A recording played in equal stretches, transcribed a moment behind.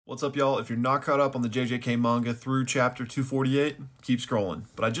What's up, y'all? If you're not caught up on the JJK manga through chapter 248, keep scrolling.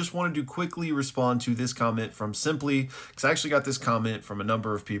 But I just wanted to quickly respond to this comment from Simply, because I actually got this comment from a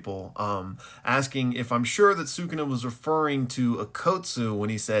number of people asking if I'm sure that Sukuna was referring to Akotsu when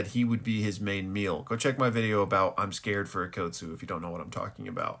he said he would be his main meal. Go check my video about I'm scared for Akotsu if you don't know what I'm talking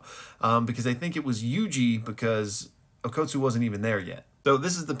about. Because I think it was Yuji, because Akotsu wasn't even there yet. So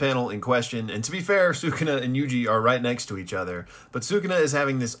this is the panel in question, and to be fair, Sukuna and Yuji are right next to each other, but Sukuna is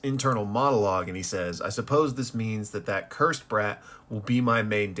having this internal monologue, and he says, I suppose this means that cursed brat will be my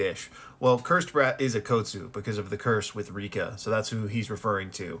main dish. Well, cursed brat is Akotsu because of the curse with Rika, so that's who he's referring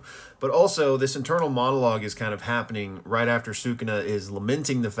to. But also, this internal monologue is kind of happening right after Sukuna is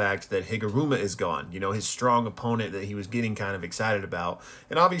lamenting the fact that Higuruma is gone, you know, his strong opponent that he was getting kind of excited about.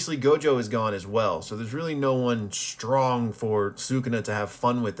 And obviously Gojo is gone as well, so there's really no one strong for Sukuna to have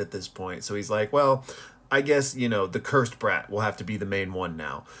fun with at this point. So he's like, well, I guess, you know, the cursed brat will have to be the main one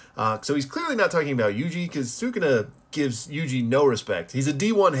now. So he's clearly not talking about Yuji, because Sukuna gives Yuji no respect. He's a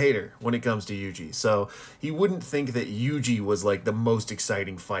D1 hater when it comes to Yuji. So he wouldn't think that Yuji was like the most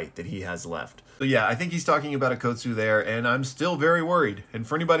exciting fight that he has left. So yeah, I think he's talking about Akotsu there, and I'm still very worried. And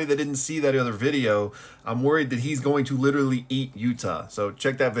for anybody that didn't see that other video, I'm worried that he's going to literally eat Yuta. So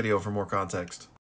check that video for more context.